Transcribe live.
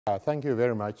Thank you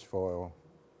very much for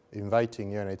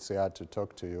inviting UNHCR to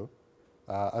talk to you.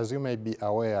 As you may be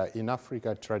aware, in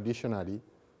Africa, traditionally,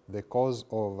 the cause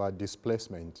of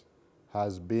displacement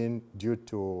has been due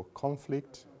to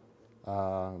conflict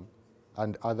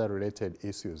and other related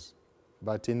issues.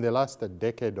 But in the last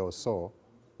decade or so,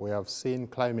 we have seen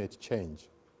climate change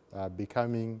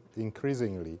becoming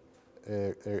increasingly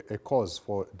a cause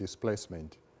for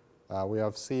displacement. We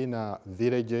have seen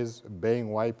villages being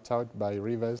wiped out by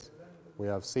rivers. We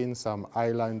have seen some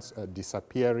islands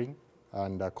disappearing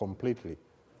and completely.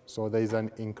 So there is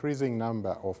an increasing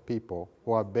number of people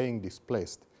who are being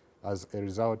displaced as a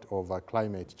result of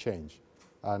climate change.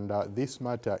 And this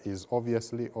matter is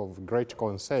obviously of great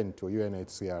concern to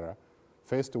UNHCR.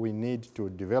 First, we need to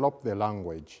develop the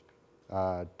language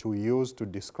to use to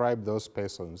describe those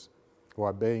persons who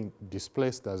are being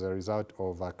displaced as a result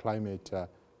of climate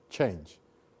change.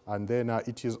 And then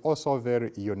it is also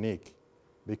very unique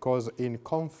because in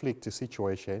conflict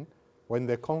situation, when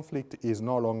the conflict is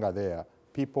no longer there,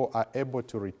 people are able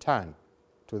to return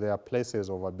to their places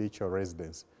of habitual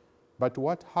residence. But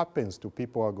what happens to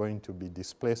people who are going to be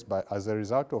displaced as a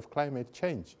result of climate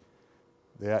change?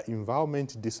 Their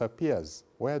environment disappears.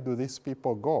 Where do these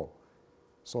people go?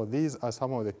 So these are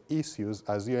some of the issues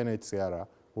as UNHCR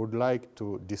would like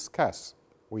to discuss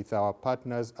with our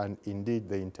partners and indeed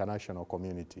the international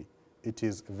community. It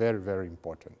is very, very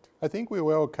important. I think we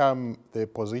welcome the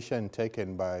position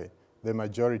taken by the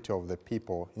majority of the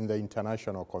people in the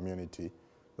international community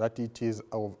that it is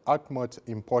of utmost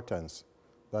importance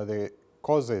that the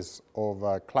causes of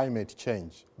climate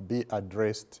change be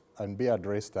addressed and be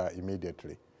addressed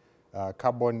immediately.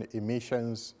 Carbon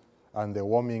emissions and the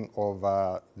warming of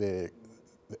the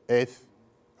earth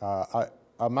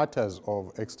are matters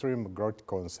of extreme great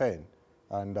concern.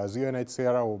 And as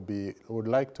UNHCR would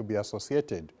like to be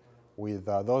associated with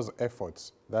those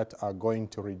efforts that are going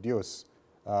to reduce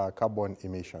carbon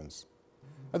emissions.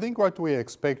 I think what we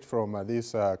expect from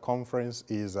this conference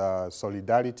is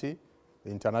solidarity,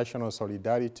 international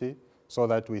solidarity, so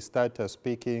that we start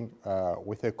speaking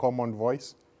with a common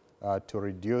voice to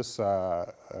reduce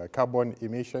carbon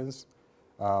emissions.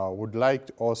 Would like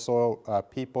also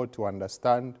people to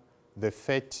understand the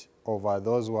fate of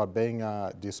those who are being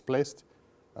displaced,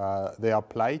 their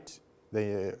plight.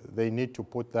 They need to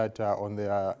put that on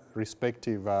their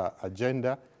respective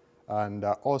agenda, and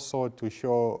also to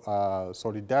show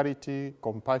solidarity,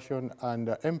 compassion,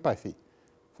 and empathy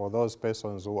for those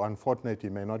persons who unfortunately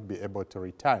may not be able to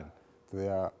return to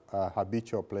their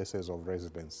habitual places of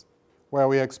residence. Well,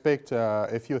 we expect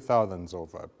a few thousands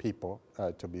of people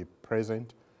to be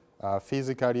present.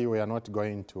 Physically, we are not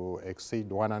going to exceed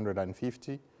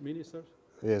 150. Ministers?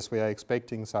 Yes, we are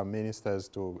expecting some ministers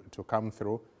to come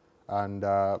through. And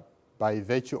by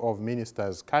virtue of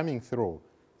ministers coming through,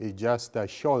 it just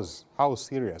shows how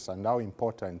serious and how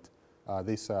important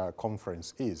this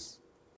conference is.